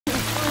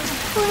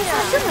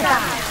这么大，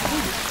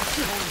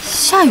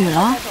下雨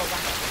了，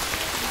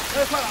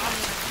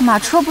马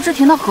车不知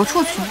停到何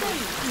处去了。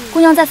姑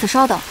娘在此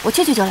稍等，我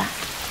去就来。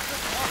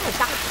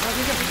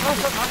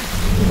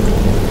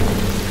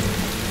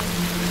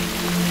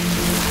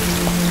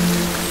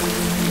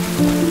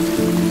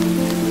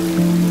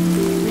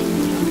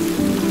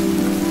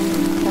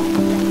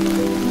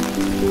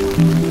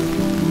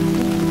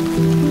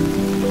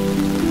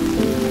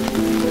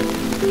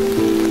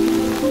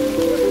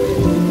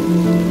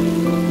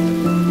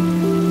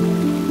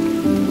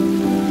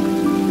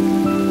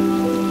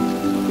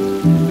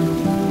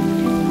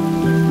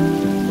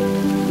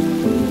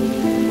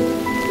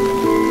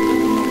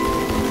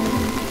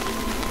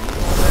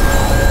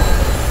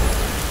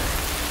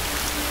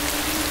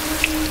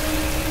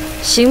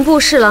刑部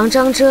侍郎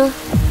张遮，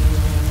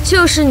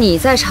就是你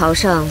在朝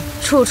上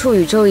处处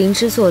与周营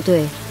之作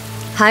对，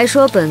还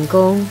说本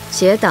宫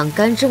结党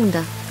干政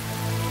的。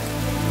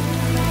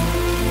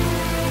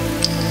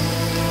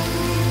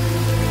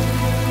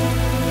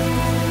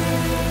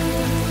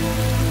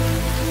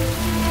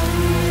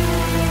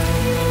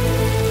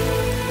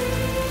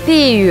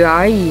避雨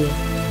而已，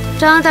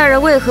张大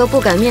人为何不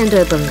敢面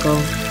对本宫？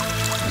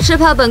是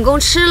怕本宫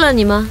吃了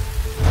你吗？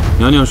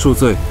娘娘恕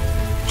罪，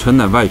臣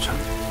乃外臣，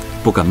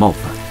不敢冒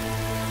犯，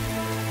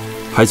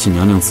还请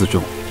娘娘自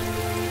重。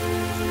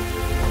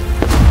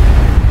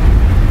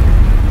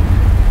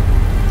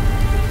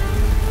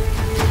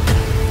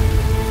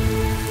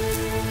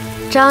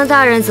张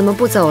大人怎么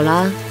不走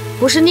了？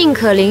不是宁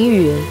可淋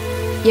雨，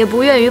也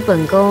不愿与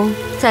本宫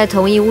在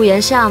同一屋檐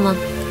下吗？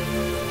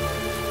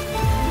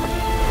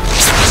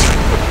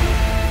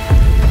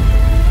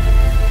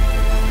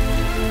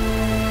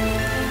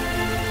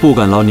不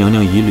敢劳娘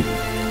娘疑虑，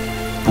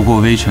不过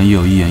微臣也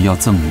有一言要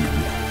赠娘娘。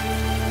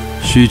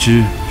须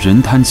知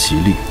人贪其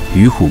利，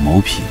与虎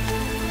谋皮，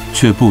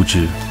却不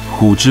知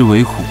虎之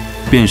为虎，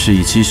便是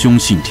以其凶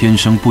性天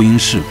生不应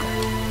适改。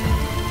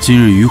今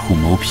日与虎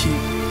谋皮，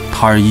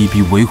他日亦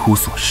必为虎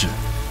所噬。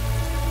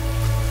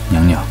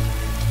娘娘，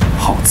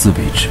好自为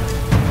之。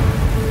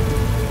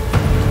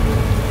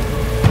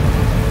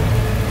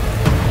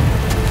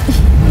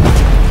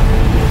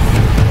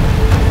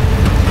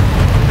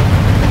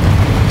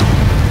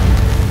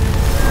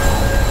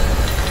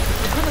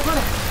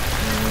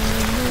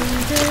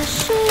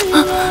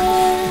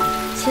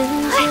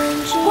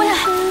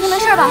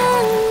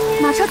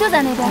马车就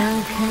在那边，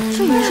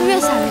这雨是越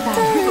下越大，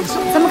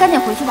咱们赶紧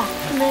回去吧。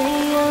没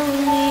有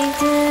你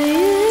的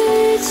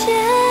遇见，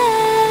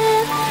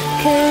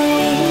看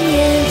一眼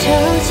潮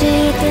起，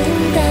等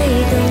待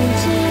冬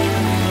季，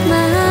慢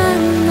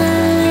慢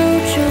流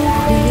出回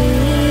忆，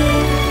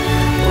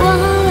忘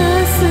了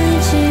四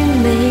季，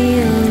没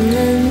有了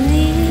你。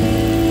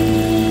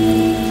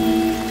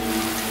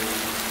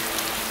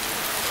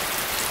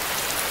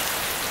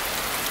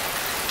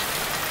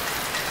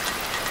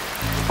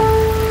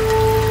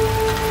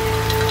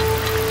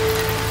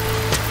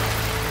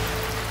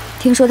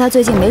听说他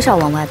最近没少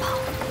往外跑，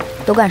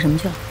都干什么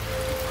去了？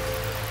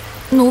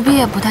奴婢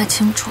也不太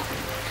清楚。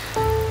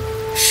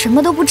什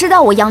么都不知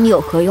道，我养你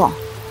有何用？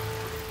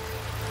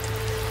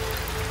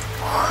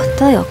我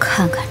倒要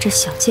看看这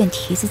小贱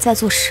蹄子在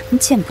做什么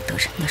见不得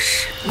人的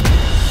事。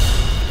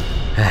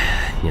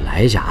哎，你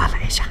来一下啊，来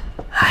一下！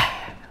哎，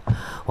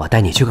我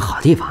带你去个好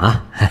地方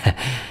啊！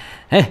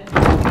哎，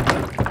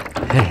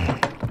哎，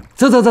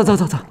走走走走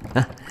走走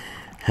啊！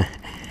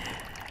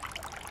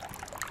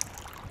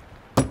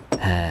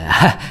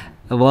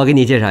我给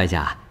你介绍一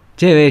下，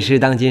这位是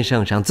当今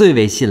圣上最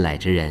为信赖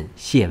之人，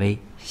谢威，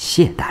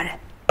谢大人。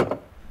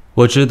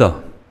我知道，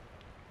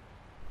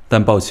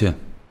但抱歉，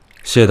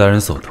谢大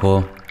人所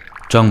托，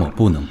张某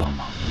不能帮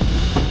忙。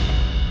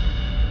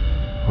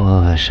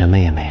我可什么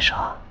也没说。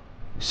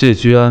谢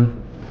居安，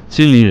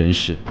金陵人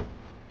士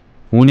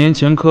，5年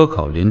前科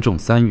考连中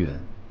3元，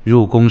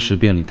入宫时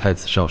便领太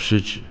子少师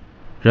职，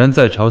然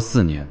在朝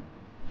4年，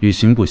与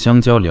刑部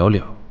相交寥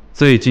寥，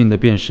最近的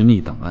便是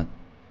逆党案。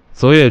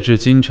昨夜至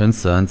今晨，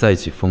此案再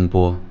起风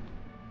波，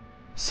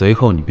随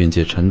后你便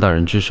借陈大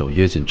人之手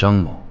约见张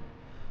某，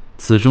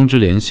此中之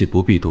联系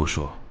不必多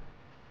说。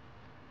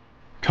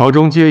朝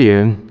中皆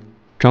言，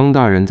张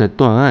大人在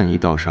断案一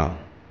道上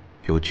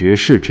有绝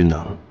世之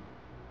能，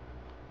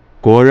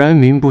果然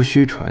名不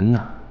虚传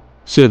呐。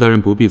谢大人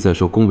不必再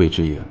说恭维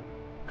之言，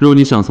若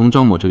你想从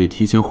张某这里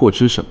提前获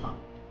知什么，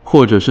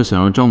或者是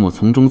想让张某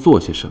从中做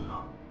些什么，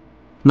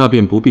那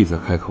便不必再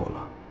开口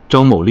了。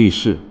张某立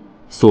誓，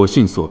所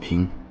信所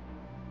凭，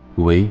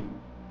唯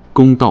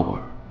公道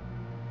耳。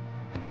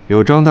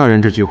有张大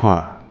人这句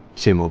话，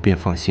谢某便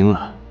放心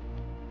了。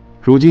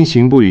如今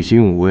刑部与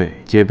新五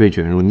卫皆被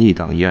卷入逆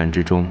党一案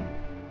之中，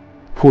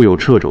互有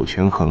掣肘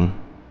权衡，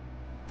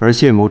而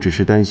谢某只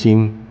是担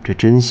心这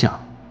真相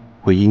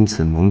会因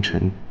此蒙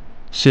尘。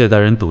谢大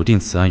人笃定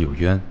此案有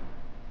冤，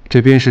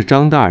这便是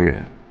张大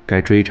人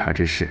该追查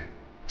之事。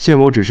谢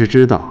某只是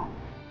知道，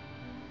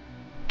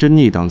真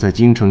逆党在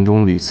京城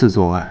中屡次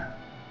作案，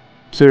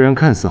虽然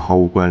看似毫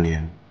无关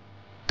联，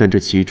但这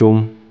其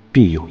中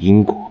必有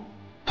因果。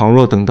倘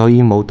若等到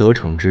阴谋得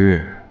逞之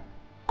日，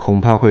恐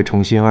怕会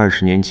重现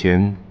20年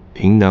前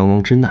平南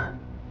王之难。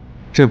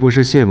这不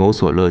是谢某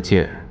所乐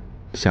见，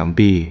想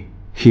必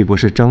亦不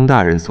是张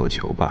大人所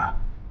求吧？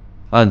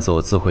案子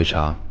我自会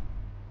查，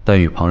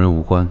但与旁人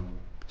无关。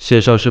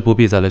谢少师不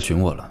必再来寻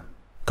我了，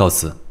告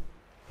辞。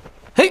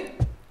嘿，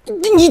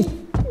你，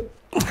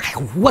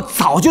我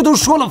早就都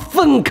说了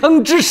粪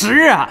坑之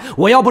时啊！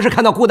我要不是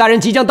看到顾大人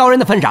即将刀刃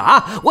的份上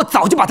啊，我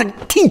早就把他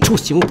剔出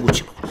刑部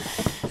去了。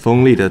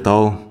锋利的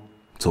刀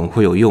总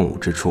会有用武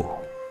之处。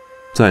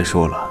再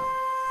说了，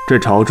这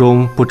朝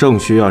中不正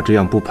需要这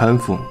样不攀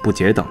附、不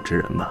结党之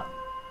人吗？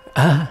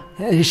啊，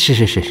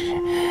是。